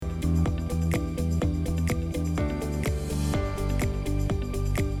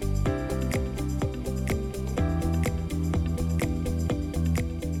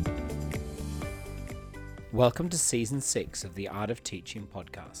Welcome to Season 6 of the Art of Teaching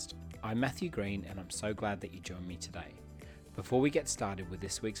podcast. I'm Matthew Green and I'm so glad that you joined me today. Before we get started with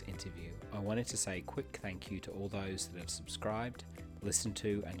this week's interview, I wanted to say a quick thank you to all those that have subscribed, listened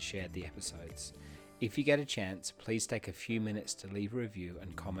to and shared the episodes. If you get a chance, please take a few minutes to leave a review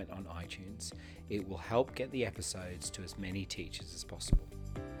and comment on iTunes. It will help get the episodes to as many teachers as possible.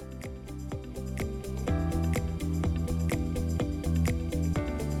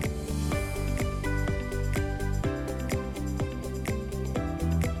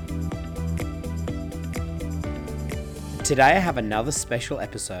 Today I have another special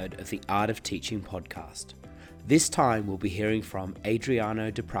episode of the Art of Teaching podcast. This time we'll be hearing from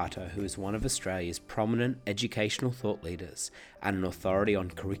Adriano Di Prato, who is one of Australia's prominent educational thought leaders and an authority on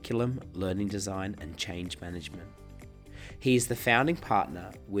curriculum, learning design and change management. He is the founding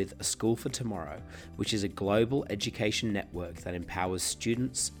partner with A School for Tomorrow, which is a global education network that empowers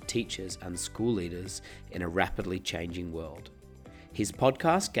students, teachers and school leaders in a rapidly changing world. His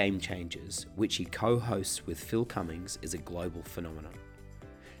podcast Game Changers, which he co-hosts with Phil Cummings, is a global phenomenon.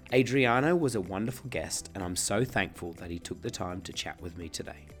 Adriano was a wonderful guest and I'm so thankful that he took the time to chat with me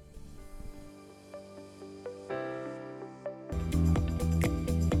today.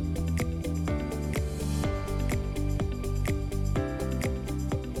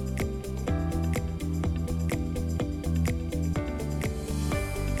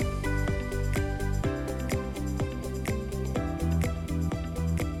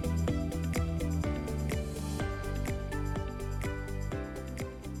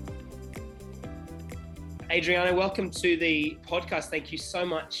 Adriano, welcome to the podcast. Thank you so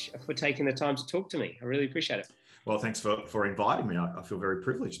much for taking the time to talk to me. I really appreciate it. Well, thanks for inviting me. I feel very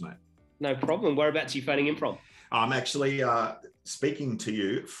privileged, mate. No problem. Whereabouts are you phoning in from? I'm actually speaking to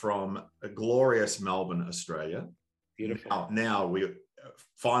you from a glorious Melbourne, Australia. Beautiful. Now we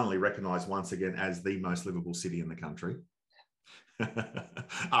finally recognised once again as the most livable city in the country.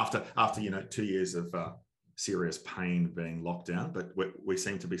 after 2 years of serious pain being locked down, but we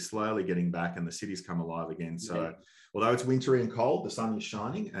seem to be slowly getting back and the city's come alive again. So although it's wintry and cold, the sun is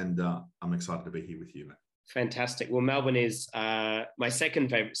shining and I'm excited to be here with you, mate. Fantastic. Well, Melbourne is my second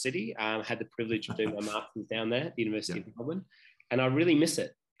favourite city. I had the privilege of doing my master's down there at the University of Melbourne and I really miss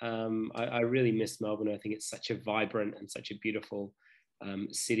it. I really miss Melbourne. I think it's such a vibrant and such a beautiful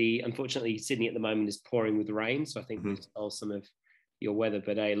city. Unfortunately, Sydney at the moment is pouring with rain, so I think we stole some of your weather,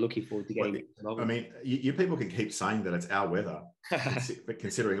 but looking forward to getting I mean, you people can keep saying that it's our weather, but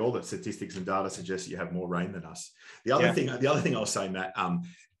considering all the statistics and data suggests you have more rain than us. The other thing I'll say, Matt,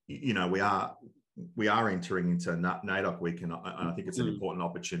 we are entering into NAIDOC week, and I think it's an important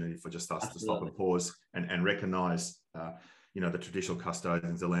opportunity for just us to stop and pause and recognise the traditional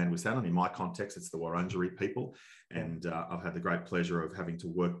custodians of the land we stand on. In my context, it's the Wurundjeri people. And I've had the great pleasure of having to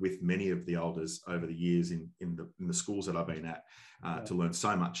work with many of the elders over the years in the schools that I've been at to learn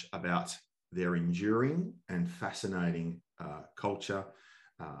so much about their enduring and fascinating culture,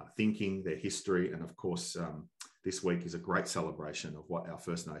 thinking, their history. And of course, this week is a great celebration of what our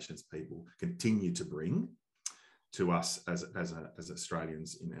First Nations people continue to bring to us as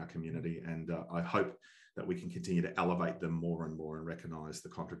Australians in our community. And I hope that we can continue to elevate them more and more and recognise the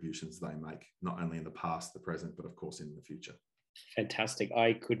contributions they make, not only in the past, the present, but of course in the future. Fantastic.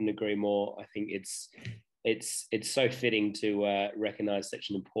 I couldn't agree more. I think it's so fitting to recognise such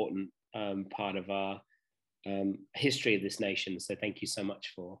an important part of our history of this nation. So thank you so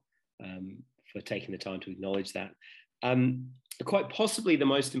much for taking the time to acknowledge that. Quite possibly the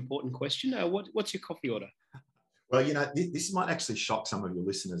most important question, what's your coffee order? Well, this might actually shock some of your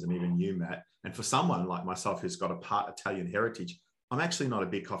listeners and even you, Matt. And for someone like myself who's got a part Italian heritage, I'm actually not a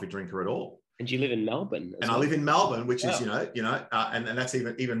big coffee drinker at all. And you live in Melbourne. I live in Melbourne, which is, and that's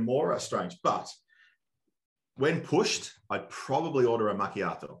even more strange. But when pushed, I'd probably order a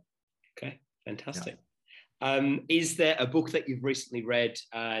macchiato. Okay, fantastic. Yeah. Is there a book that you've recently read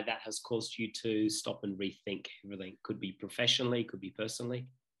that has caused you to stop and rethink everything? Could be professionally, could be personally.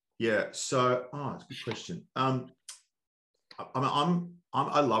 Yeah. So, it's a good question.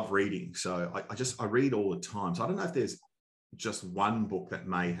 I love reading, so I read all the time. So I don't know if there's just one book that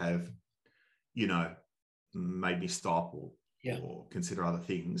may have, made me stop or consider other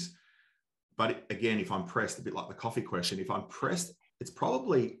things. But again, if I'm pressed, a bit like the coffee question, if I'm pressed, it's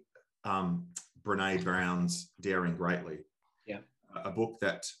probably Brené Brown's Daring Greatly. Yeah, a book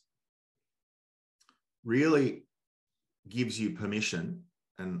that really gives you permission.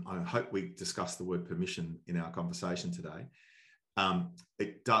 And I hope we discuss the word permission in our conversation today.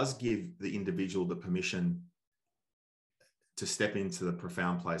 It does give the individual the permission to step into the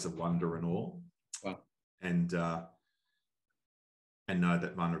profound place of wonder and awe. Wow. And and know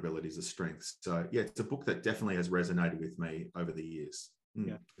that vulnerability is a strength. So yeah, it's a book that definitely has resonated with me over the years.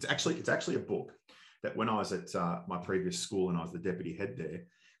 Yeah. It's actually a book that when I was at my previous school and I was the deputy head there,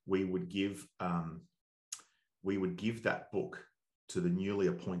 we would give that book to the newly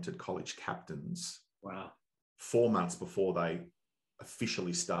appointed college captains. Wow. 4 months before they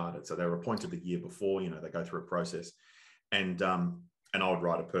officially started. So they were appointed the year before, they go through a process. And I would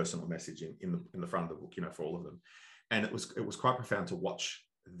write a personal message in the front of the book, for all of them. And it was quite profound to watch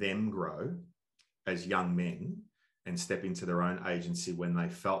them grow as young men and step into their own agency when they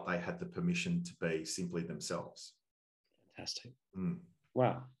felt they had the permission to be simply themselves. Fantastic.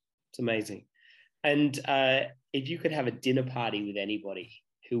 Wow. It's amazing. And if you could have a dinner party with anybody,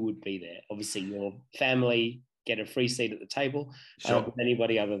 who would be there? Obviously, your family get a free seat at the table. Sure. With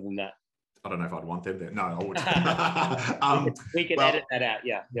anybody other than that? I don't know if I'd want them there. No, I would. We can edit that out.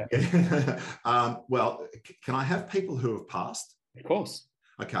 Yeah. Well, can I have people who have passed? Of course.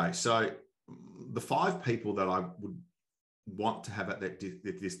 Okay, so the 5 people that I would want to have at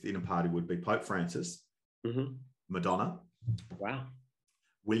this dinner party would be Pope Francis, Madonna, wow,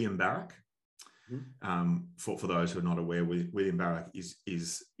 William Barrack. For those who are not aware, William Barrack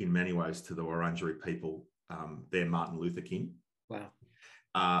is in many ways to the Wurundjeri people their Martin Luther King. Wow.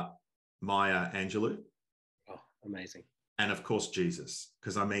 Maya Angelou. Oh, amazing. And of course, Jesus.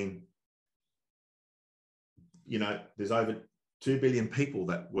 Because there's over 2 billion people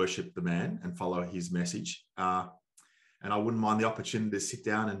that worship the man and follow his message. And I wouldn't mind the opportunity to sit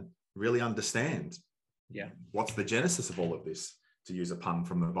down and really understand what's the genesis of all of this, to use a pun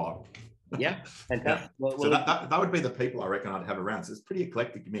from the Bible. Yeah, fantastic. Yeah. So that would be the people I reckon I'd have around. So it's a pretty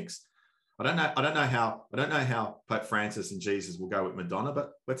eclectic mix. I don't know how Pope Francis and Jesus will go with Madonna,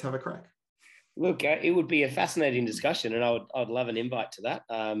 but let's have a crack. Look, it would be a fascinating discussion, and I'd love an invite to that.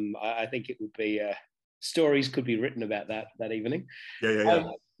 I think it would be stories could be written about that evening. Yeah.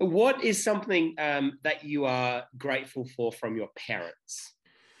 What is something that you are grateful for from your parents?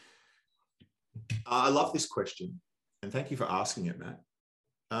 I love this question, and thank you for asking it, Matt.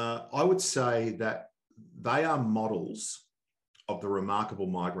 I would say that they are models of the remarkable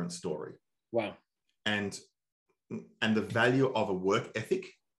migrant story. Wow. And the value of a work ethic.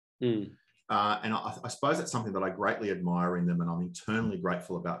 And I suppose that's something that I greatly admire in them, and I'm eternally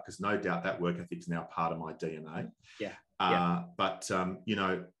grateful about, because no doubt that work ethic is now part of my DNA. Yeah. But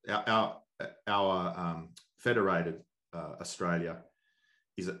our federated Australia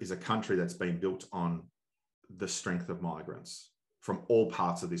is a country that's been built on the strength of migrants from all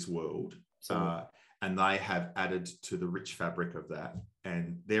parts of this world. And they have added to the rich fabric of that.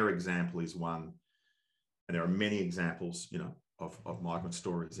 And their example is one, and there are many examples, of migrant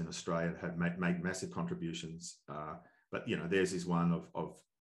stories in Australia that have made massive contributions. But, theirs is one of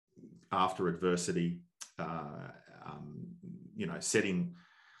after adversity,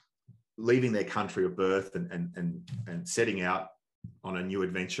 leaving their country of birth and setting out on a new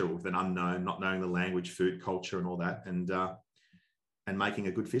adventure with an unknown, not knowing the language, food, culture, and all that, and making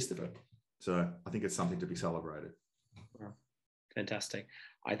a good fist of it. So I think it's something to be celebrated. Wow. Fantastic.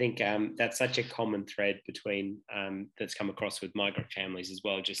 I think that's such a common thread between that's come across with migrant families as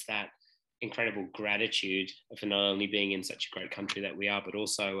well, just that incredible gratitude for not only being in such a great country that we are, but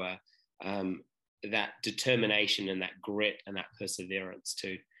also that determination and that grit and that perseverance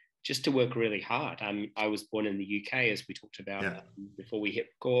to work really hard. I was born in the UK, as we talked about before we hit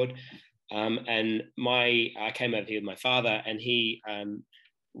record. And I came over here with my father, and he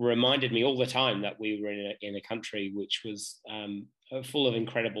reminded me all the time that we were in a country which was full of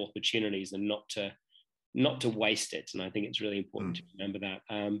incredible opportunities, and not to waste it. And I think it's really important to remember that.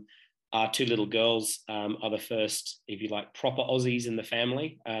 Our 2 little girls are the first, if you like, proper Aussies in the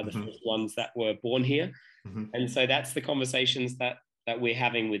family, the first ones that were born here. And so that's the conversations that we're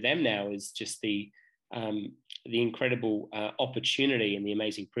having with them now, is just the incredible opportunity and the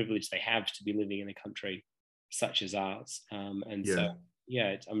amazing privilege they have to be living in a country such as ours. So,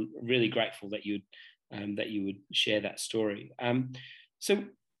 I'm really grateful that you would share that story. So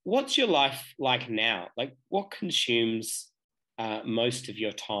what's your life like now? Like, what consumes most of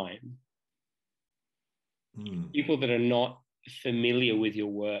your time? People that are not familiar with your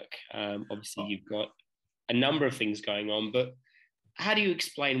work, obviously you've got a number of things going on, but how do you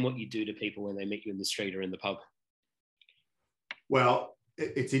explain what you do to people when they meet you in the street or in the pub? Well,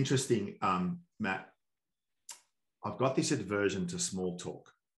 it's interesting, Matt. I've got this aversion to small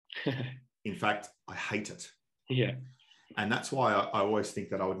talk. In fact, I hate it. Yeah. And that's why I always think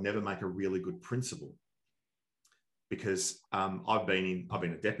that I would never make a really good principal, because I've been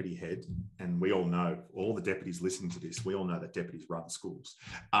a deputy head, and we all know, all the deputies listening to this, we all know that deputies run schools.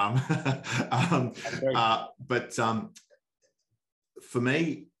 But for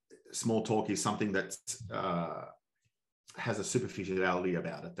me, small talk is something that has a superficiality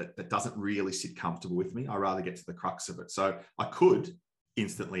about it that doesn't really sit comfortable with me. I rather get to the crux of it. So I could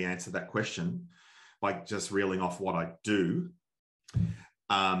instantly answer that question by just reeling off what I do.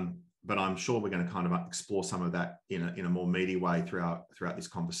 But I'm sure we're going to kind of explore some of that in a more meaty way throughout this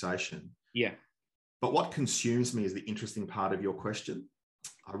conversation. Yeah. But what consumes me is the interesting part of your question.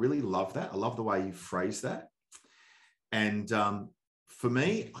 I really love that. I love the way you phrase that. And for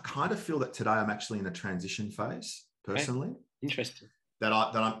me, I kind of feel that today I'm actually in a transition phase personally. Okay. Interesting. That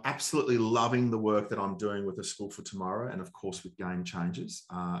I'm absolutely loving the work that I'm doing with the School for Tomorrow, and of course with Game Changers,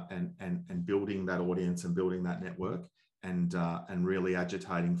 and building that audience and building that network, and really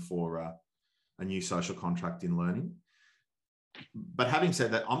agitating for a new social contract in learning. But having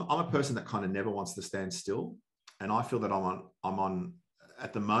said that, I'm a person that kind of never wants to stand still, and I feel that I'm on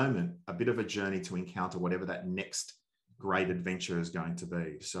at the moment a bit of a journey to encounter whatever that next great adventure is going to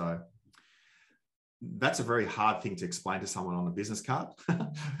be. So that's a very hard thing to explain to someone on a business card,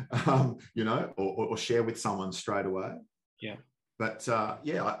 or share with someone straight away. Yeah. But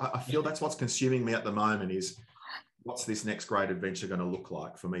I feel that's what's consuming me at the moment is what's this next great adventure going to look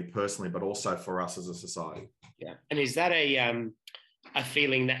like for me personally, but also for us as a society. Yeah. And is that a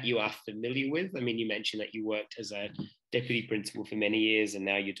feeling that you are familiar with? I mean, you mentioned that you worked as a deputy principal for many years, and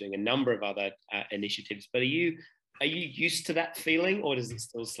now you're doing a number of other initiatives. But are you used to that feeling, or does it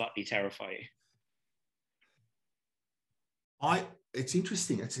still slightly terrify you? It's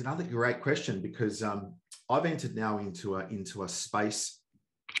interesting. It's another great question, because I've entered now into a space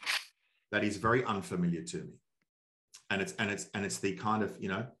that is very unfamiliar to me, and it's the kind of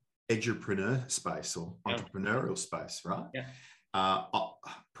edupreneur space or entrepreneurial space, right? Yeah.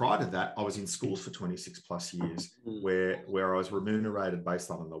 Prior to that, I was in schools for 26 plus years, where I was remunerated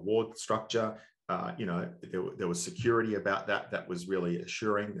based on an award structure. There was security about that was really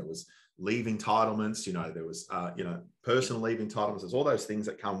assuring. There was leave entitlements, there was personal leave entitlements. There's all those things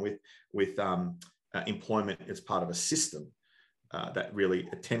that come with employment as part of a system that really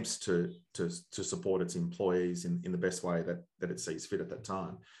attempts to support its employees in the best way that it sees fit at that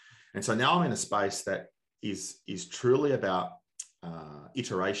time. And so now I'm in a space that is truly about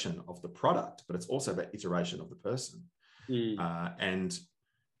iteration of the product, but it's also about iteration of the person. And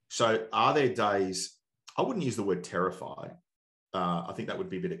so are there days, I wouldn't use the word terrify. I think that would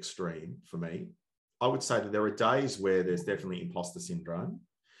be a bit extreme for me. I would say that there are days where there's definitely imposter syndrome,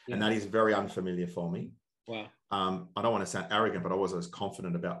 and that is very unfamiliar for me. Wow. I don't want to sound arrogant, but I was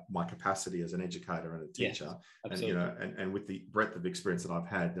confident about my capacity as an educator and a teacher. Yes, and with the breadth of experience that I've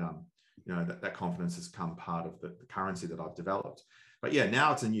had, that confidence has come part of the currency that I've developed. But yeah,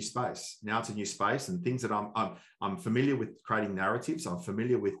 now it's a new space. And things that I'm familiar with creating narratives. I'm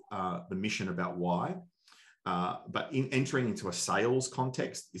familiar with the mission about why. But entering into a sales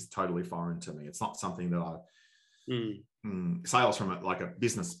context is totally foreign to me. It's not something that sales from a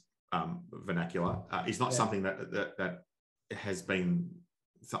business vernacular is not something that has been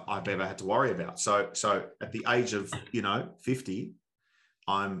I've ever had to worry about. So at the age of 50,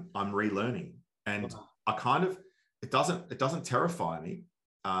 I'm relearning, and I kind of it doesn't terrify me.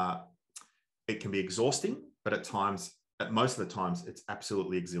 It can be exhausting, but at most of the times, it's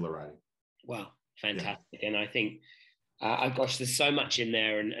absolutely exhilarating. Wow. Fantastic. Yeah. And I think, gosh, there's so much in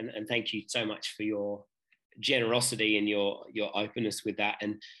there, and thank you so much for your generosity and your openness with that.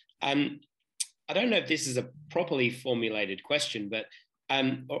 And I don't know if this is a properly formulated question, but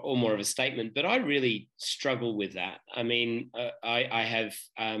or more of a statement, but I really struggle with that. I mean, I have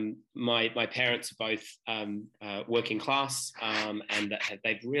my parents are both working class, and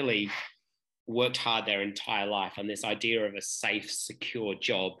they've really worked hard their entire life, and this idea of a safe, secure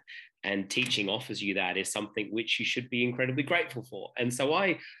job and teaching offers you that is something which you should be incredibly grateful for. And so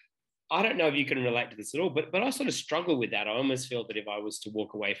I don't know if you can relate to this at all, but I sort of struggle with that. I almost feel that if I was to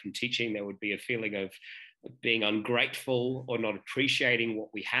walk away from teaching, there would be a feeling of being ungrateful or not appreciating what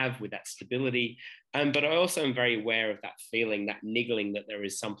we have with that stability. But I also am very aware of that feeling, that niggling, that there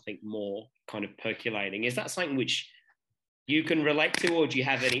is something more kind of percolating. Is that something which you can relate to, or do you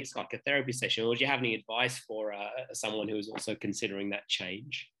have any, it's like a therapy session, or do you have any advice for someone who is also considering that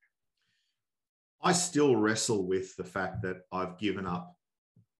change? I still wrestle with the fact that I've given up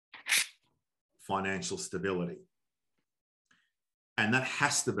financial stability. And that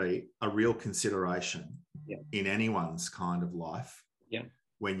has to be a real consideration in anyone's kind of life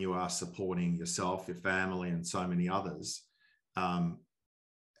when you are supporting yourself, your family, and so many others. And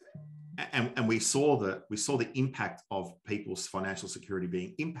we saw the impact of people's financial security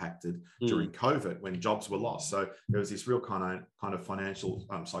being impacted during COVID when jobs were lost. So there was this real kind of financial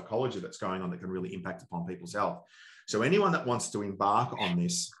psychology that's going on that can really impact upon people's health. So anyone that wants to embark on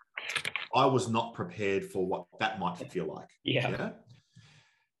this, I was not prepared for what that might feel like. Yeah.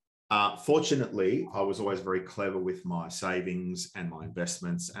 Fortunately, I was always very clever with my savings and my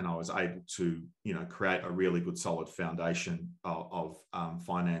investments, and I was able to, create a really good, solid foundation of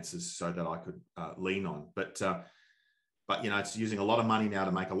finances so that I could lean on. But it's using a lot of money now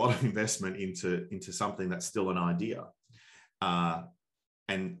to make a lot of investment into something that's still an idea.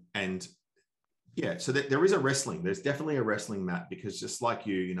 So there is a wrestling. There's definitely a wrestling, Matt, because just like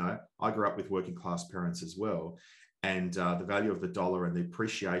you, I grew up with working class parents as well. And the value of the dollar and the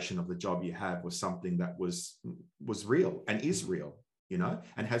appreciation of the job you have was something that was real and is real,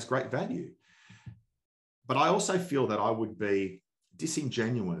 and has great value. But I also feel that I would be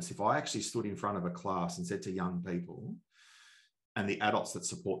disingenuous if I actually stood in front of a class and said to young people and the adults that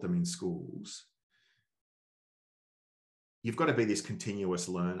support them in schools, you've got to be this continuous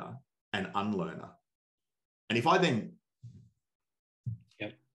learner and unlearner. And if I then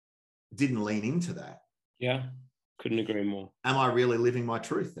didn't lean into that, couldn't agree more. Am I really living my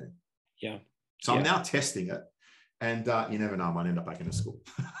truth then? Yeah. So I'm now testing it, and you never know, I might end up back in a school.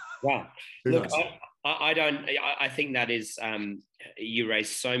 Wow. Look, I think that is, you raise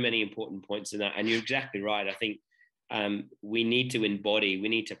so many important points in that, and you're exactly right. I think we need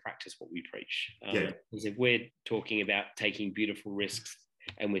to practice what we preach. Because if we're talking about taking beautiful risks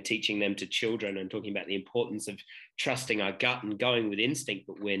and we're teaching them to children and talking about the importance of trusting our gut and going with instinct,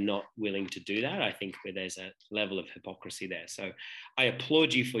 but we're not willing to do that, I think there's a level of hypocrisy there. So I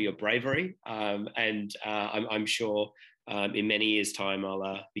applaud you for your bravery. And I'm sure in many years' time,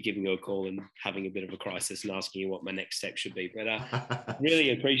 I'll be giving you a call and having a bit of a crisis and asking you what my next step should be. But really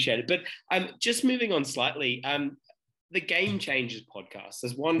appreciate it. But just moving on slightly, the Game Changers podcast,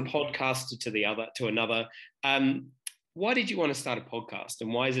 there's one podcaster to another. Why did you want to start a podcast,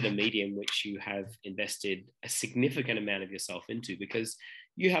 and why is it a medium which you have invested a significant amount of yourself into? Because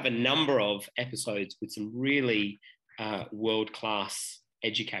you have a number of episodes with some really world-class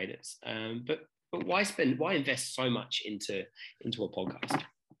educators. But why invest so much into a podcast?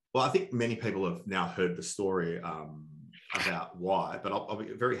 Well, I think many people have now heard the story about why, but I'll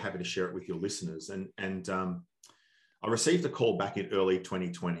be very happy to share it with your listeners. And I received a call back in early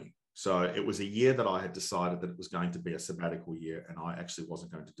 2020. So it was a year that I had decided that it was going to be a sabbatical year, and I actually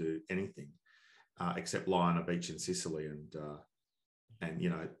wasn't going to do anything except lie on a beach in Sicily and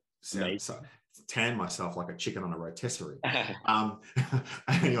tan myself like a chicken on a rotisserie.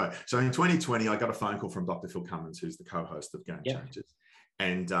 Anyway, so in 2020, I got a phone call from Dr. Phil Cummins, who's the co-host of Game Changers,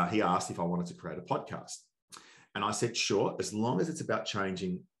 and he asked if I wanted to create a podcast, and I said sure, as long as it's about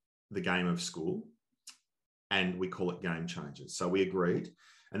changing the game of school, and we call it Game Changers. So we agreed.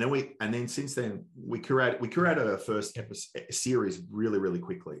 And then since then, we curated our first series really, really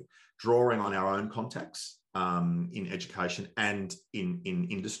quickly, drawing on our own contacts in education and in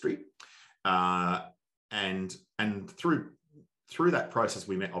industry. And through that process,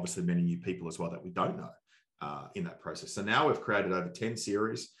 we met obviously many new people as well that we don't know in that process. So now we've created over 10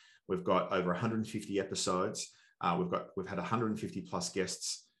 series. We've got over 150 episodes. We've had 150 plus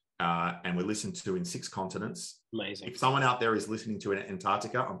guests. And we're listened to in 6 continents. Amazing. If someone out there is listening to it in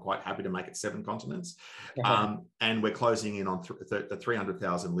Antarctica, I'm quite happy to make it 7 continents. And we're closing in on the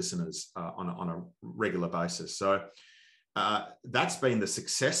 300,000 listeners on a regular basis. So that's been the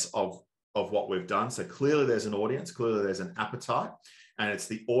success of what we've done. So clearly there's an audience, clearly there's an appetite, and it's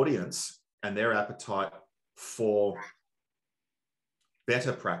the audience and their appetite for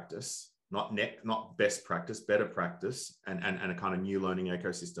better practice, not best practice, better practice, and a kind of new learning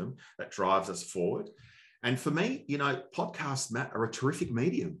ecosystem that drives us forward. And for me, podcasts, Matt, are a terrific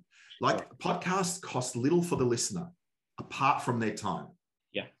medium. Podcasts cost little for the listener, apart from their time.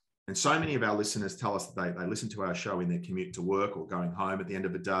 Yeah. And so many of our listeners tell us that they listen to our show in their commute to work, or going home at the end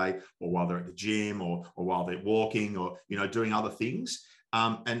of the day, or while they're at the gym, or while they're walking, or doing other things.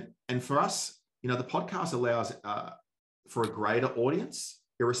 And for us, the podcast allows for a greater audience,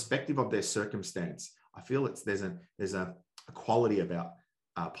 irrespective of their circumstance. I feel there's a quality about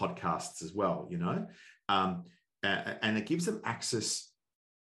podcasts as well, and it gives them access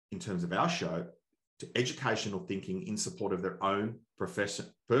in terms of our show to educational thinking in support of their own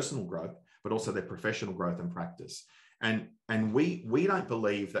personal growth, but also their professional growth and practice. And we don't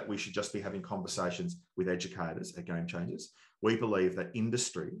believe that we should just be having conversations with educators at Game Changers. We believe that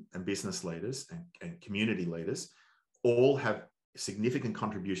industry and business leaders and community leaders all have significant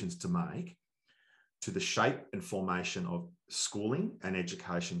contributions to make to the shape and formation of schooling and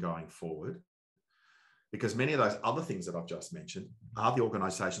education going forward. Because many of those other things that I've just mentioned are the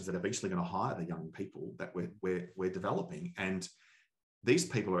organisations that are eventually going to hire the young people that we're developing. And these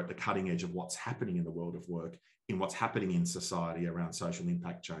people are at the cutting edge of what's happening in the world of work, in what's happening in society around social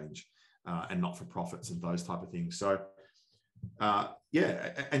impact change and not-for-profits and those type of things. So,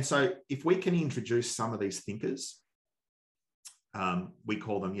 and so if we can introduce some of these thinkers, we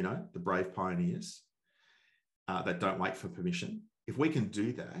call them, the brave pioneers that don't wait for permission. If we can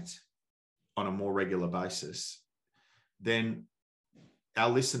do that on a more regular basis, then our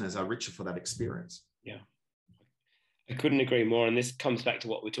listeners are richer for that experience. Yeah. I couldn't agree more. And this comes back to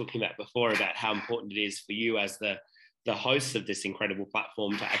what we were talking about before, about how important it is for you as the host of this incredible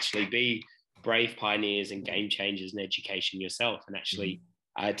platform to actually be brave pioneers and game changers in education yourself, and actually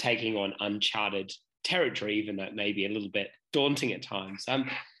taking on uncharted territory, even though it may be a little bit daunting at times.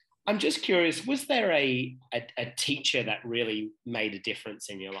 I'm just curious, was there a teacher that really made a difference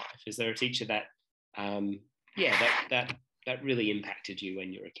in your life? Is there a teacher that that really impacted you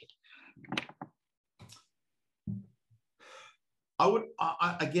when you were a kid?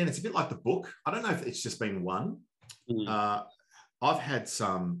 Again, it's a bit like the book. I don't know if it's just been one. I've had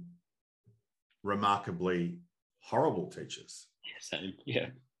some remarkably horrible teachers. Same, yeah.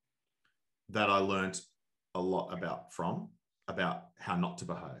 That I learned a lot about how not to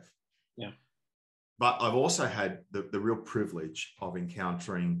behave. Yeah. But I've also had the real privilege of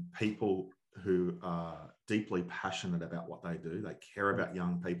encountering people who are deeply passionate about what they do. They care about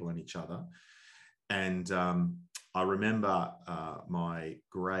young people and each other. And I remember my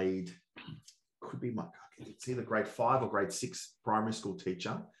grade, it's either grade 5 or grade 6 primary school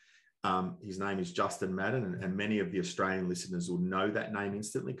teacher. His name is Justin Madden, and many of the Australian listeners will know that name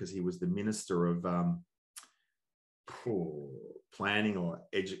instantly because he was the Minister of Planning or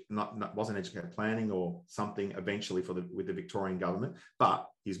wasn't educator, planning or something eventually with the Victorian government. But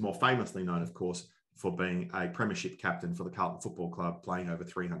he's more famously known, of course, for being a premiership captain for the Carlton Football Club, playing over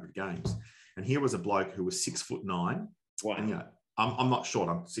 300 games. And here was a bloke who was 6'9". Wow. And, I'm not short,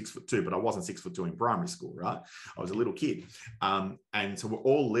 I'm 6'2", but I wasn't 6'2" in primary school, right? I was a little kid. And so we're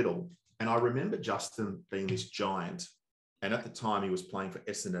all little. And I remember Justin being this giant. And at the time he was playing for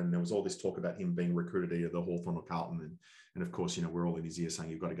Essendon, and there was all this talk about him being recruited either the Hawthorn or Carlton. And of course, we're all in his ear saying,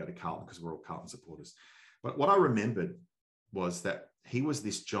 you've got to go to Carlton because we're all Carlton supporters. But what I remembered was that he was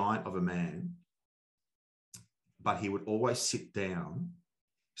this giant of a man, but he would always sit down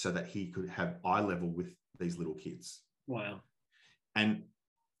so that he could have eye level with these little kids. Wow. And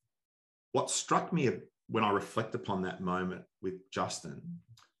what struck me when I reflect upon that moment with Justin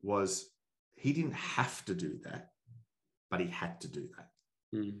was he didn't have to do that, but he had to do that.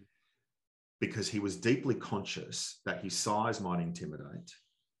 Because he was deeply conscious that his size might intimidate,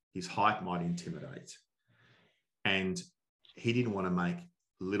 his height might intimidate, and he didn't want to make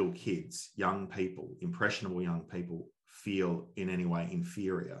little kids, young people, impressionable young people feel in any way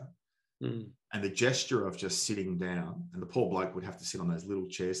inferior. And the gesture of just sitting down, and the poor bloke would have to sit on those little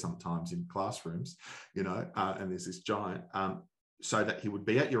chairs sometimes in classrooms, and there's this giant, so that he would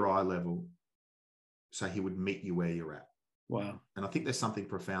be at your eye level, so he would meet you where you're at. Wow. And I think there's something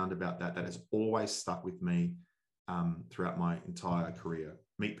profound about that has always stuck with me throughout my entire career.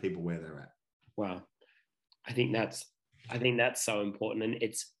 Meet people where they're at. Wow. I think that's so important. And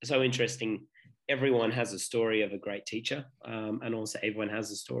it's so interesting. Everyone has a story of a great teacher. And also everyone has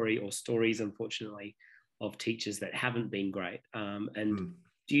a story or stories, unfortunately, of teachers that haven't been great.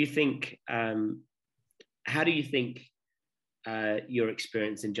 Do you think, how do you think your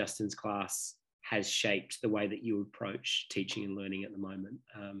experience in Justin's class has shaped the way that you approach teaching and learning at the moment,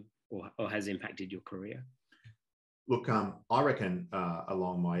 or has impacted your career? Look, I reckon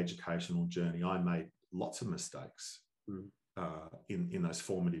along my educational journey, I made lots of mistakes in those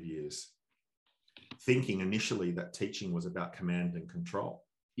formative years, thinking initially that teaching was about command and control.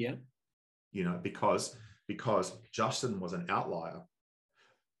 Yeah. Because Justin was an outlier.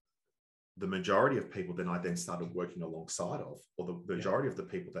 The majority of people I then started working alongside of, or the majority of the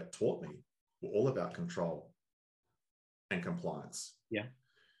people that taught me, were all about control and compliance. Yeah.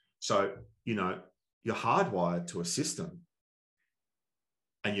 So, you're hardwired to a system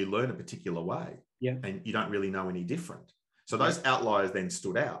and you learn a particular way. Yeah. And you don't really know any different. So those outliers then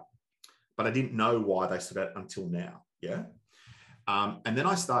stood out, but I didn't know why they stood out until now. Yeah. And then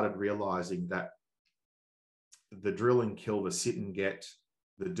I started realizing that the drill and kill, the sit and get,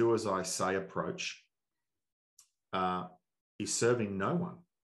 the do as I say approach is serving no one.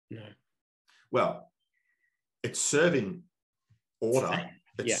 No. Well, it's serving order.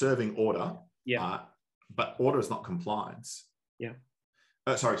 It's serving order. Yeah. But order is not compliance. Yeah.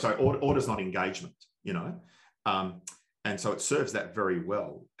 Sorry. Order is not engagement, and so it serves that very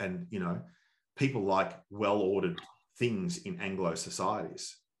well. And, people like well-ordered things in Anglo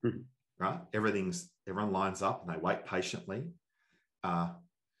societies, right? Everyone lines up and they wait patiently. and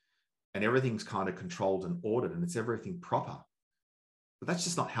everything's kind of controlled and ordered and it's everything proper. But that's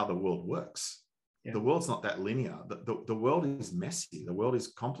just not how the world works. Yeah. The world's not that linear. The world is messy. The world is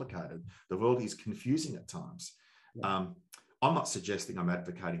complicated. The world is confusing at times. Yeah. I'm not suggesting I'm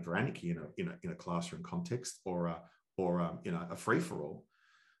advocating for anarchy in a classroom context or a free-for-all.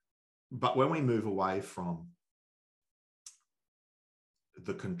 But when we move away from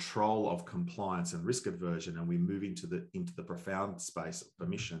the control of compliance and risk aversion, and we move into the profound space of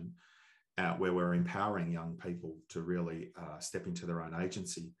permission, where we're empowering young people to really step into their own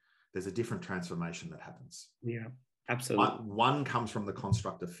agency, there's a different transformation that happens. Yeah, absolutely. One comes from the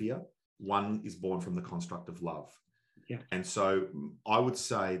construct of fear. One is born from the construct of love. Yeah. And so I would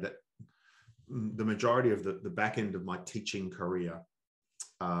say that the majority of the back end of my teaching career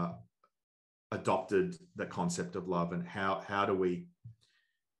adopted the concept of love, and how do we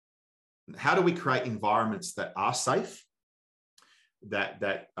create environments that are safe,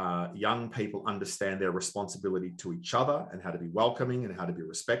 that young people understand their responsibility to each other and how to be welcoming and how to be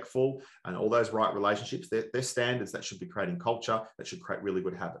respectful and all those right relationships. They're standards that should be creating culture, that should create really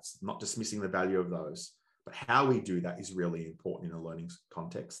good habits, not dismissing the value of those. But how we do that is really important in a learning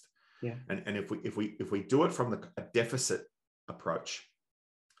context. Yeah. And if we do it from a deficit approach,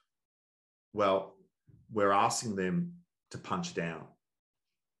 well, we're asking them to punch down.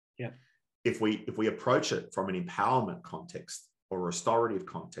 Yeah. If we approach it from an empowerment context or a restorative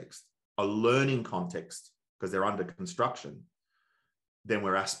context, a learning context, because they're under construction, then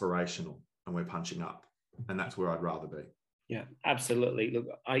we're aspirational and we're punching up. And that's where I'd rather be. Yeah, absolutely. Look,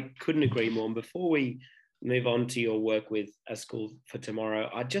 I couldn't agree more. And before we move on to your work with A School for Tomorrow,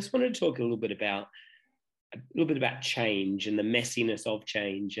 I just wanted to talk a little bit about change and the messiness of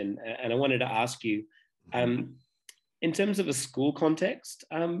change. And I wanted to ask you, in terms of a school context,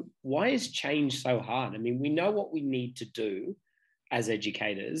 why is change so hard? I mean, we know what we need to do as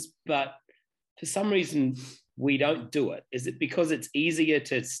educators, but for some reason we don't do it. Is it because it's easier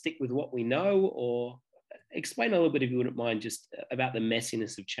to stick with what we know? Or explain a little bit, if you wouldn't mind, just about the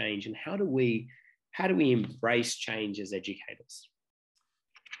messiness of change, and how do we embrace change as educators?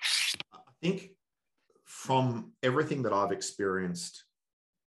 I think from everything that I've experienced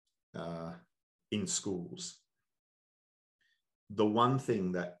in schools, the one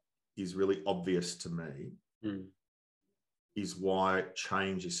thing that is really obvious to me is why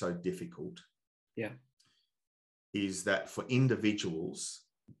change is so difficult. Yeah. Is that for individuals,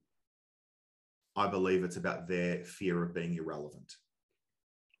 I believe it's about their fear of being irrelevant.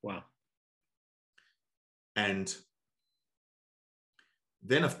 Wow. And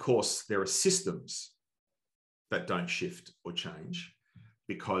then, of course, there are systems that don't shift or change,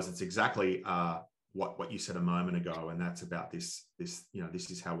 because it's exactly what you said a moment ago, and that's about this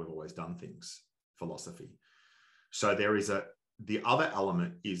is how we've always done things philosophy. So the other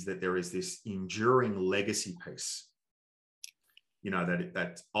element is that there is this enduring legacy piece,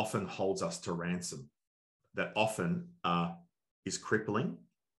 that often holds us to ransom, that often is crippling,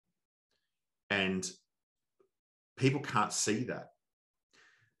 and people can't see that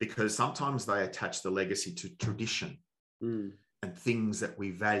because sometimes they attach the legacy to tradition and things that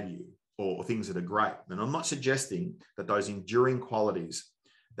we value or things that are great. And I'm not suggesting that those enduring qualities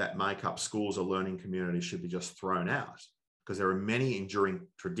that make up schools or learning communities should be just thrown out, because there are many enduring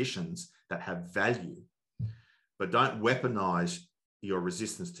traditions that have value. But don't weaponize your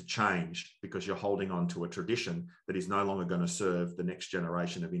resistance to change because you're holding on to a tradition that is no longer going to serve the next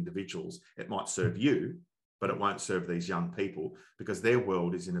generation of individuals. It might serve you, but it won't serve these young people, because their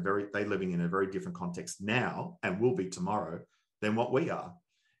world is they're living in a very different context now and will be tomorrow than what we are.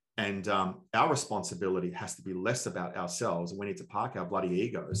 And our responsibility has to be less about ourselves, and we need to park our bloody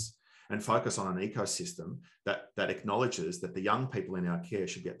egos and focus on an ecosystem that acknowledges that the young people in our care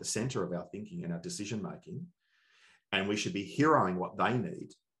should be at the center of our thinking and our decision-making, and we should be heroing what they need.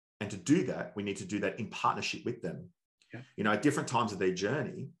 And to do that, we need to do that in partnership with them. Yeah. At different times of their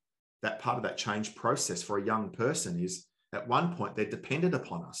journey, that part of that change process for a young person is, at one point, they're dependent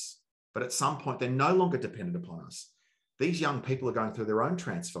upon us, but at some point, they're no longer dependent upon us. These young people are going through their own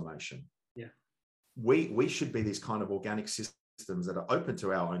transformation. Yeah. We should be these kind of organic systems that are open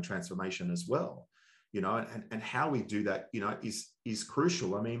to our own transformation as well, and how we do that, is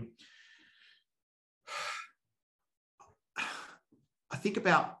crucial. I mean, I think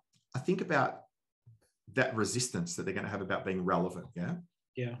about that resistance that they're going to have about being relevant. Yeah.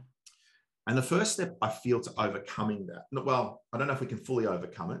 Yeah. And the first step, I feel, to overcoming that, well, I don't know if we can fully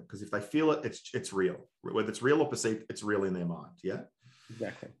overcome it, because if they feel it, it's real. Whether it's real or perceived, it's real in their mind. Yeah.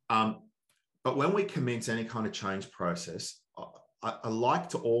 Exactly. But when we commence any kind of change process, I like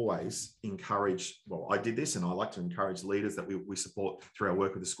to always encourage, well, I did this, and I like to encourage leaders that we support through our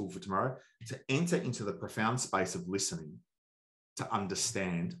work with the School for Tomorrow to enter into the profound space of listening, to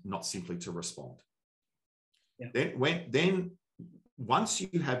understand, not simply to respond. Yeah. Then once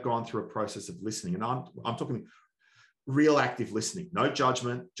you have gone through a process of listening, and I'm talking real active listening, no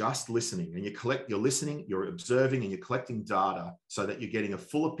judgment, just listening, and you're listening, you're observing, and you're collecting data so that you're getting a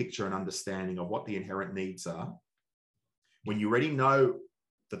fuller picture and understanding of what the inherent needs are. When you already know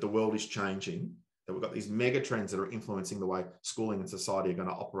that the world is changing, that we've got these mega trends that are influencing the way schooling and society are going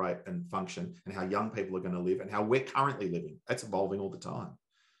to operate and function, and how young people are going to live, and how we're currently living, that's evolving all the time.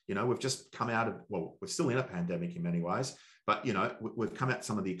 We've just come out of, well, we're still in a pandemic in many ways, but, we've come out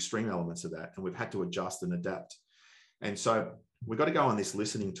some of the extreme elements of that, and we've had to adjust and adapt. And so we've got to go on this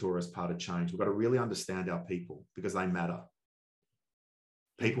listening tour as part of change. We've got to really understand our people, because they matter.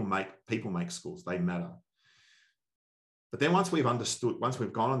 People make schools, they matter. But then once we've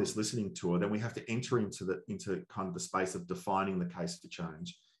gone on this listening tour, then we have to enter into kind of the space of defining the case for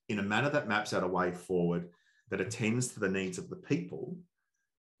change in a manner that maps out a way forward that attends to the needs of the people,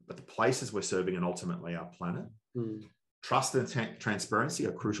 but the places we're serving, and ultimately our planet. Trust and transparency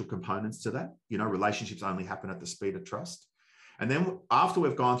are crucial components to that. Relationships only happen at the speed of trust. And then after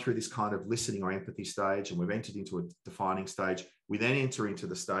we've gone through this kind of listening or empathy stage, and we've entered into a defining stage, we then enter into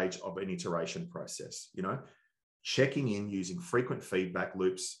the stage of an iteration process, checking in using frequent feedback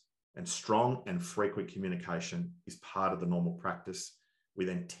loops, and strong and frequent communication is part of the normal practice. We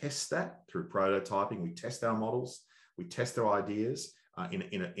then test that through prototyping. We test our models, we test our ideas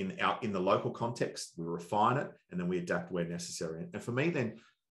in the local context, we refine it, and then we adapt where necessary. And for me, then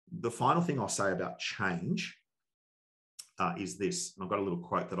the final thing I'll say about change is this. And I've got a little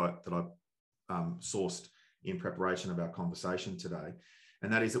quote that I sourced in preparation of our conversation today.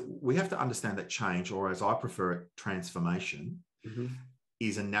 And that is that we have to understand that change, or as I prefer it, transformation,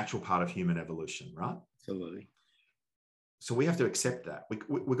 is a natural part of human evolution, right? Absolutely. So we have to accept that.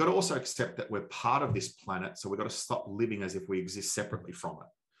 We've got to also accept that we're part of this planet. So we've got to stop living as if we exist separately from it.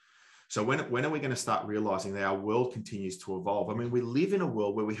 So when are we going to start realizing that our world continues to evolve? I mean, we live in a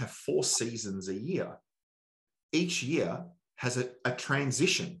world where we have 4 seasons a year. Each year has a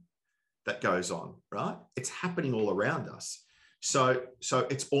transition that goes on, right? It's happening all around us. So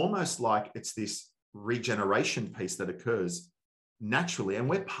it's almost like it's this regeneration piece that occurs naturally, and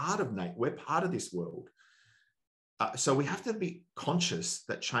we're part of we're part of this world. So we have to be conscious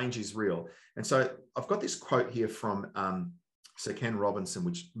that change is real. And so I've got this quote here from Sir Ken Robinson,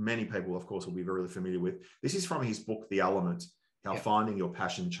 which many people, of course, will be very familiar with. This is from his book, The Element, How Finding Your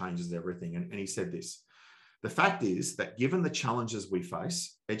Passion Changes Everything. And he said this: the fact is that given the challenges we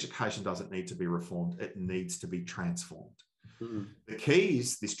face, education doesn't need to be reformed. It needs to be transformed. The key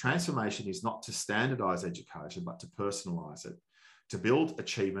is this transformation is not to standardize education, but to personalize it, to build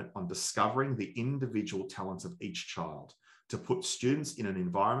achievement on discovering the individual talents of each child, to put students in an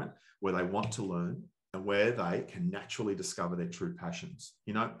environment where they want to learn and where they can naturally discover their true passions.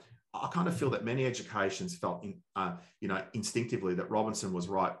 I kind of feel that many educations felt, instinctively that Robinson was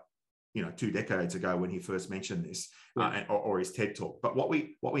right, 2 decades ago when he first mentioned this, or his TED Talk. But what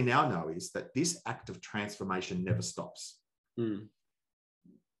we now know is that this act of transformation never stops.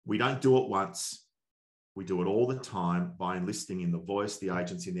 We don't do it once. We do it all the time by enlisting in the voice, the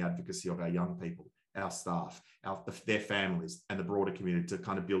agency, and the advocacy of our young people, our staff, their families, and the broader community to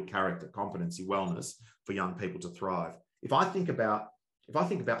kind of build character, competency, wellness for young people to thrive. If I think about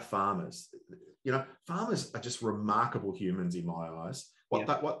farmers, farmers are just remarkable humans in my eyes.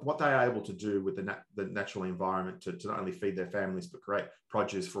 What they are able to do with the natural environment to not only feed their families but create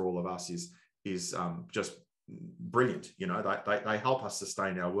produce for all of us is just brilliant. They help us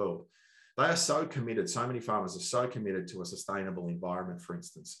sustain our world. They are so committed. So many farmers are so committed to a sustainable environment, for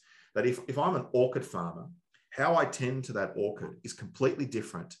instance, that if I'm an orchid farmer, how I tend to that orchid is completely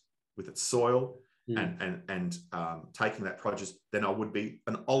different with its soil and taking that produce than I would be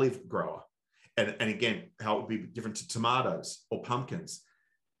an olive grower. And again, how it would be different to tomatoes or pumpkins.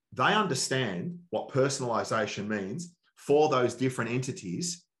 They understand what personalization means for those different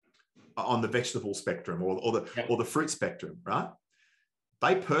entities on the vegetable spectrum or the fruit spectrum, right?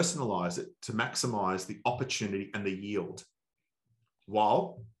 They personalize it to maximize the opportunity and the yield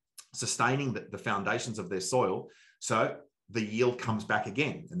while sustaining the foundations of their soil. So the yield comes back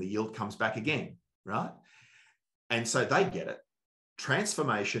again and the yield comes back again, right? And so they get it.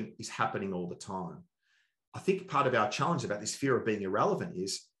 Transformation is happening all the time. I think part of our challenge about this fear of being irrelevant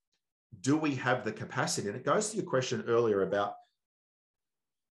is, do we have the capacity? And it goes to your question earlier about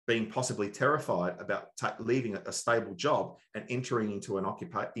being possibly terrified about leaving a stable job and entering into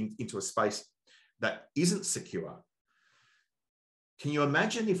into a space that isn't secure. Can you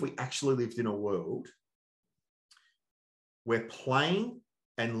imagine if we actually lived in a world where playing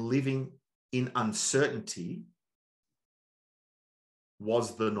and living in uncertainty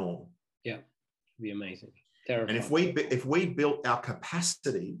was the norm? Yeah, it'd be amazing. Terrifying. And if we built our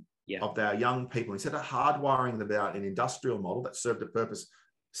capacity of our young people, instead of hardwiring them out an industrial model that served a purpose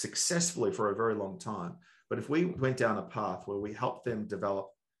successfully for a very long time, but if we went down a path where we helped them develop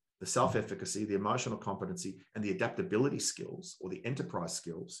the self-efficacy, the emotional competency, and the adaptability skills or the enterprise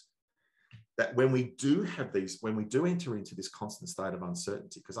skills, that when we do enter into this constant state of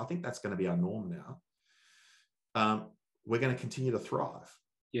uncertainty, because I think that's going to be our norm now, we're going to continue to thrive.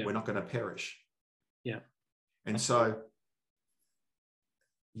 Yeah. We're not going to perish. Yeah. And so,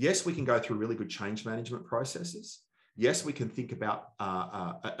 yes, we can go through really good change management processes. Yes, we can think about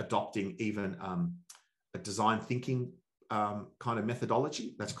adopting even a design thinking kind of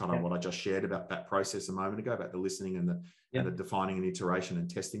methodology. That's kind of what I just shared about that process a moment ago, about the listening and the defining an iteration and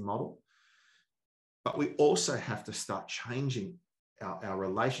testing model. But we also have to start changing our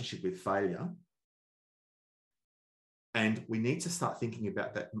relationship with failure. And we need to start thinking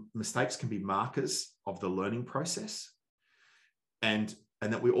about that mistakes can be markers of the learning process. And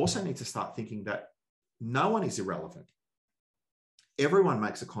that we also need to start thinking that no one is irrelevant. Everyone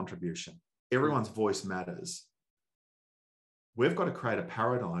makes a contribution. Everyone's voice matters. We've got to create a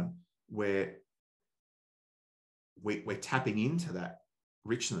paradigm where we're tapping into that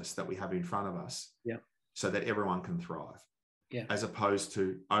richness that we have in front of us, so that everyone can thrive, as opposed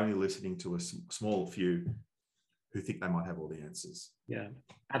to only listening to a small few who think they might have all the answers. Yeah,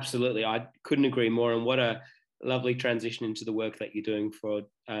 absolutely. I couldn't agree more. And what a lovely transition into the work that you're doing for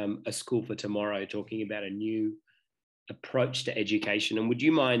A School for Tomorrow, talking about a new approach to education. And would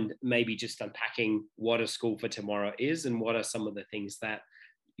you mind maybe just unpacking what A School for Tomorrow is and what are some of the things that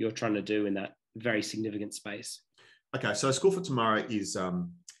you're trying to do in that very significant space? Okay, so A School for Tomorrow is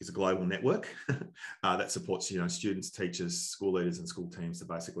a global network that supports students, teachers, school leaders, and school teams to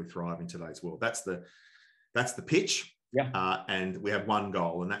basically thrive in today's world. That's the pitch. Yeah. And we have one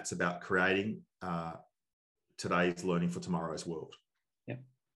goal, and that's about creating today's learning for tomorrow's world.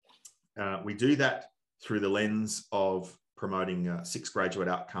 Yeah. We do that through the lens of promoting 6 graduate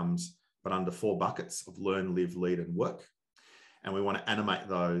outcomes, but under 4 buckets of learn, live, lead, and work. And we want to animate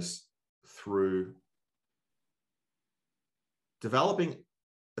those through developing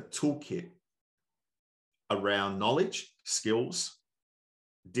a toolkit around knowledge, skills,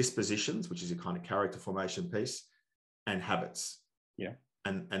 dispositions, which is a kind of character formation piece, and habits. Yeah.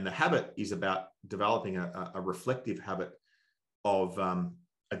 And the habit is about developing a reflective habit of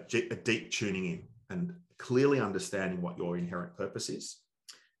a deep tuning in and clearly understanding what your inherent purpose is,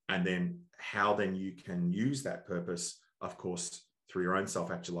 and then how then you can use that purpose, of course, through your own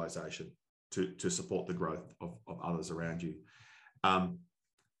self-actualization to support the growth of others around you.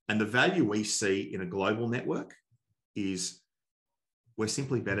 And the value we see in a global network is we're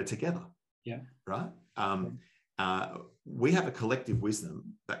simply better together. Yeah. Right? We have a collective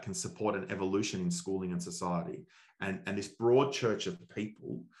wisdom that can support an evolution in schooling and society. And this broad church of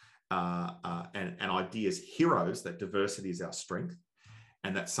people and ideas, heroes, that diversity is our strength.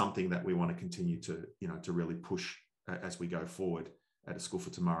 And that's something that we want to continue to really push as we go forward at A School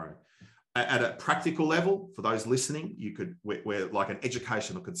for Tomorrow. At a practical level, for those listening, we're like an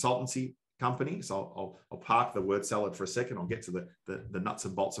educational consultancy company. So I'll park the word salad for a second. I'll get to the nuts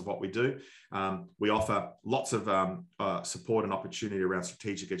and bolts of what we do. We offer lots of support and opportunity around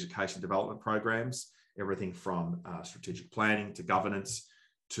strategic education development programs, everything from strategic planning to governance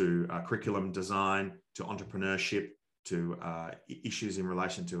to curriculum design to entrepreneurship to issues in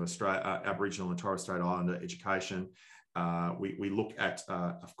relation to Aboriginal and Torres Strait Islander education. We look at,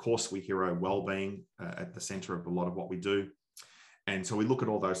 of course, we hero wellbeing at the centre of a lot of what we do. And so we look at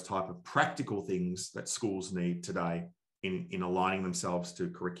all those type of practical things that schools need today in aligning themselves to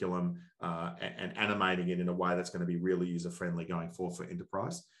curriculum and animating it in a way that's going to be really user-friendly going forward for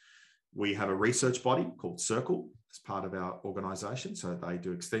enterprise. We have a research body called Circle as part of our organisation. So they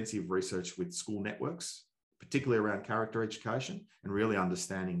do extensive research with school networks, particularly around character education and really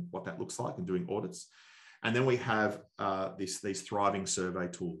understanding what that looks like and doing audits. And then we have these thriving survey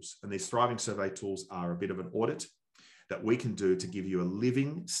tools. And these thriving survey tools are a bit of an audit that we can do to give you a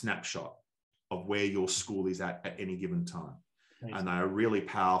living snapshot of where your school is at any given time. Nice. And they are really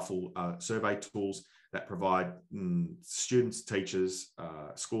powerful survey tools that provide students, teachers,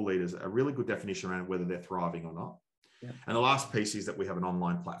 school leaders a really good definition around whether they're thriving or not. Yeah. And the last piece is that we have an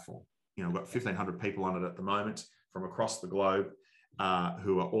online platform. We've got 1,500 people on it at the moment from across the globe.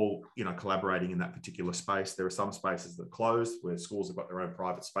 who are all, collaborating in that particular space. There are some spaces that are closed where schools have got their own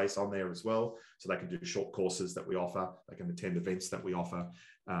private space on there as well. So they can do short courses that we offer. They can attend events that we offer.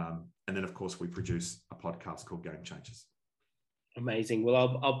 And then, of course, we produce a podcast called Game Changers. Amazing.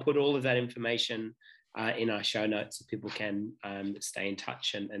 Well, I'll put all of that information in our show notes so people can stay in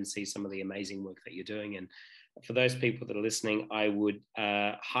touch and see some of the amazing work that you're doing. And for those people that are listening, I would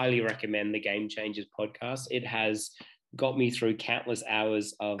highly recommend the Game Changers podcast. It has got me through countless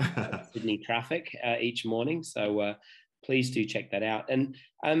hours of Sydney traffic each morning. So please do check that out. And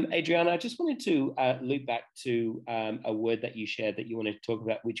Adriano, I just wanted to loop back to a word that you shared that you wanted to talk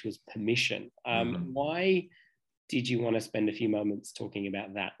about, which was permission. Why did you want to spend a few moments talking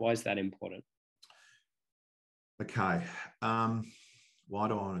about that? Why is that important? Okay. Why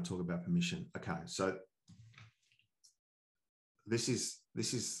do I want to talk about permission? Okay. So this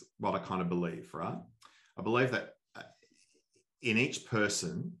is what I kind of believe, right? I believe that in each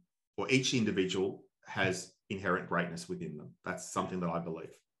person or each individual has inherent greatness within them. That's something that I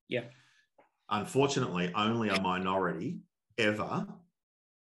believe. Yeah. Unfortunately, only a minority ever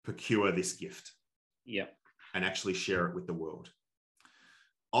procure this gift. Yeah. And actually share it with the world.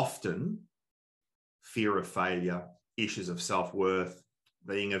 Often, fear of failure, issues of self-worth,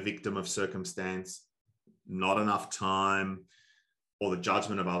 being a victim of circumstance, not enough time, or the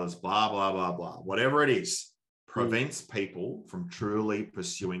judgment of others, blah, blah, blah, blah, whatever it is, prevents people from truly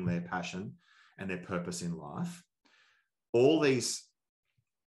pursuing their passion and their purpose in life. All these,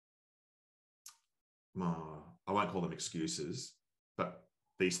 I won't call them excuses, but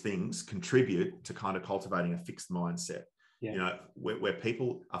these things contribute to kind of cultivating a fixed mindset, where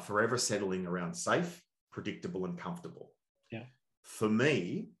people are forever settling around safe, predictable, and comfortable. Yeah. For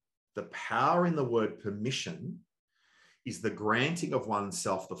me, the power in the word permission is the granting of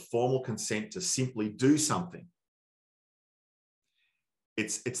oneself the formal consent to simply do something.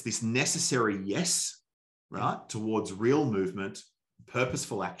 It's this necessary yes, right, towards real movement,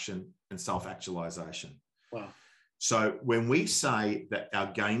 purposeful action, and self-actualization. Wow. So when we say that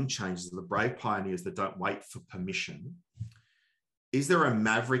our game changers are the brave pioneers that don't wait for permission, is there a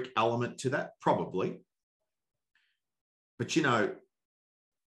maverick element to that? Probably. But,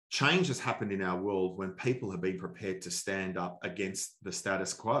 change has happened in our world when people have been prepared to stand up against the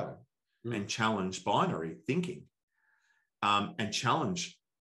status quo and challenge binary thinking and challenge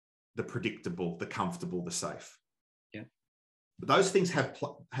the predictable, the comfortable, the safe. Yeah. But those things have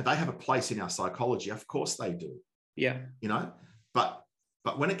a place in our psychology. Of course they do. Yeah. But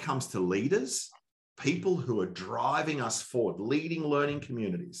when it comes to leaders, people who are driving us forward, leading learning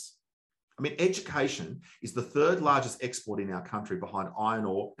communities. I mean, education is the third largest export in our country behind iron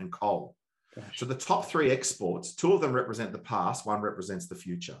ore and coal. Gosh. So the top three exports, two of them represent the past, one represents the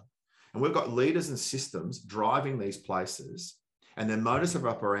future. And we've got leaders and systems driving these places, and their modus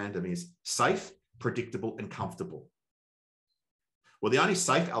operandi is safe, predictable, and comfortable. Well, the only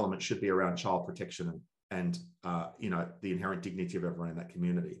safe element should be around child protection and the inherent dignity of everyone in that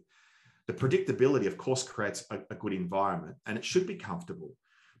community. The predictability, of course, creates a good environment, and it should be comfortable.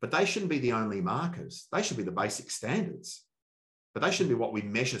 But they shouldn't be the only markers. They should be the basic standards. But they shouldn't be what we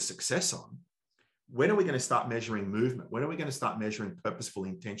measure success on. When are we going to start measuring movement? When are we going to start measuring purposeful,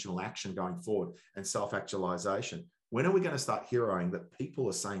 intentional action going forward and self-actualization? When are we going to start heroing that people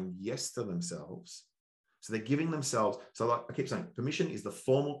are saying yes to themselves? So they're giving themselves, so like I keep saying, permission is the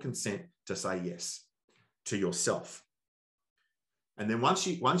formal consent to say yes to yourself. And then once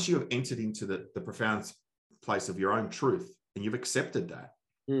you have entered into the profound place of your own truth and you've accepted that,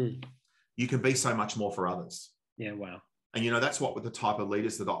 you can be so much more for others. Yeah, wow. And, that's what with the type of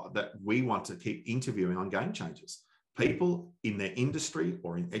leaders that we want to keep interviewing on Game Changers. People in their industry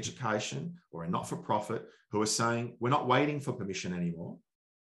or in education or in not-for-profit who are saying, we're not waiting for permission anymore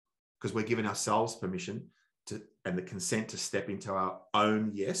because we're giving ourselves permission and the consent to step into our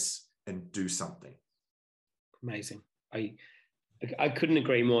own yes and do something. Amazing. I couldn't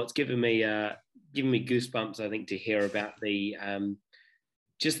agree more. It's given me goosebumps, I think, to hear about the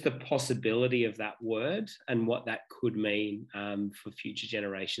just the possibility of that word and what that could mean for future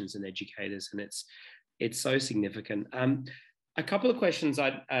generations and educators. And it's so significant. A couple of questions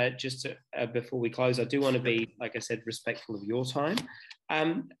before we close. I do want to be, like I said, respectful of your time.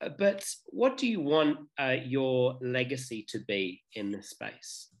 But what do you want your legacy to be in this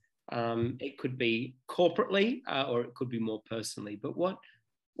space? It could be corporately or it could be more personally, but what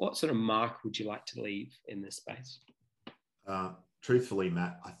sort of mark would you like to leave in this space? Truthfully,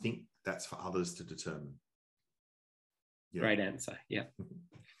 Matt, I think that's for others to determine. Yeah. Great answer. Yeah.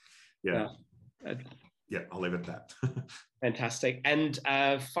 Yeah. Yeah, I'll leave it at that. Fantastic. And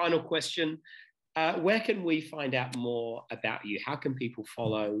final question. Where can we find out more about you? How can people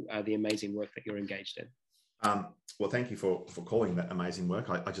follow the amazing work that you're engaged in? Well, thank you for calling that amazing work.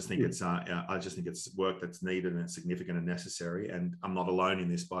 I just think it's work that's needed and significant and necessary. And I'm not alone in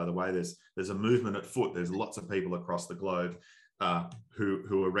this, by the way. There's a movement afoot. There's lots of people across the globe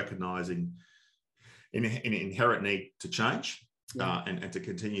who are recognizing an inherent need to change and to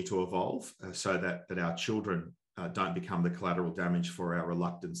continue to evolve, so that our children don't become the collateral damage for our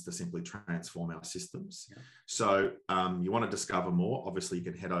reluctance to simply transform our systems. Yeah. So you want to discover more, obviously you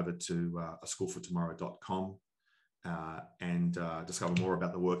can head over to aschoolfortomorrow.com and discover more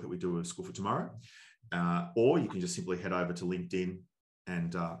about the work that we do at School for Tomorrow. Or you can just simply head over to LinkedIn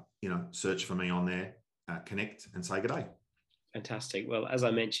and search for me on there, connect and say good day. Fantastic. Well, as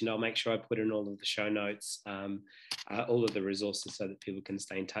I mentioned, I'll make sure I put in all of the show notes, all of the resources so that people can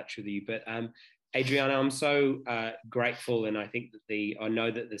stay in touch with you. But Adriano, I'm so grateful, and I think that I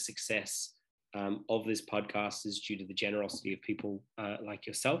know that the success of this podcast is due to the generosity of people like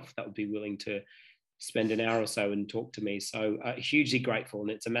yourself that would be willing to spend an hour or so and talk to me. So hugely grateful, and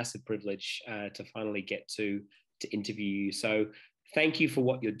it's a massive privilege to finally get to interview you. So thank you for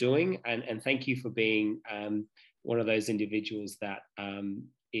what you're doing, and thank you for being one of those individuals that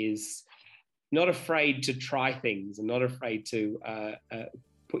is not afraid to try things and not afraid to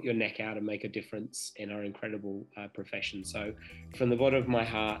put your neck out and make a difference in our incredible profession. So from the bottom of my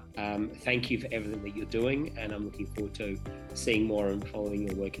heart, thank you for everything that you're doing, and I'm looking forward to seeing more and following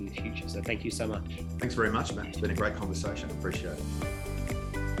your work in the future. So thank you so much. Thanks very much, Matt. It's been a great conversation. Appreciate it.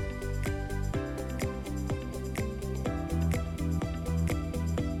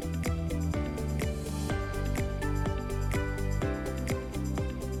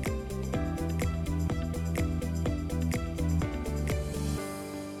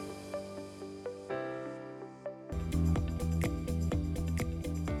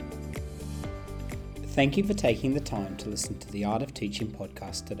 Thank you for taking the time to listen to the Art of Teaching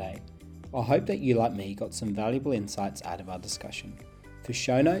podcast today. I hope that you, like me, got some valuable insights out of our discussion. For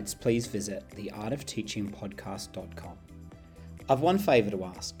show notes, please visit theartofteachingpodcast.com. I've one favour to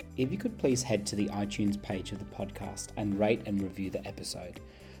ask. If you could please head to the iTunes page of the podcast and rate and review the episode.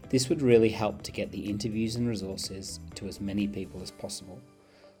 This would really help to get the interviews and resources to as many people as possible.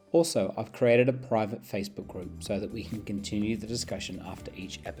 Also, I've created a private Facebook group so that we can continue the discussion after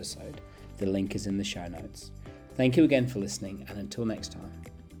each episode. The link is in the show notes. Thank you again for listening, and until next time,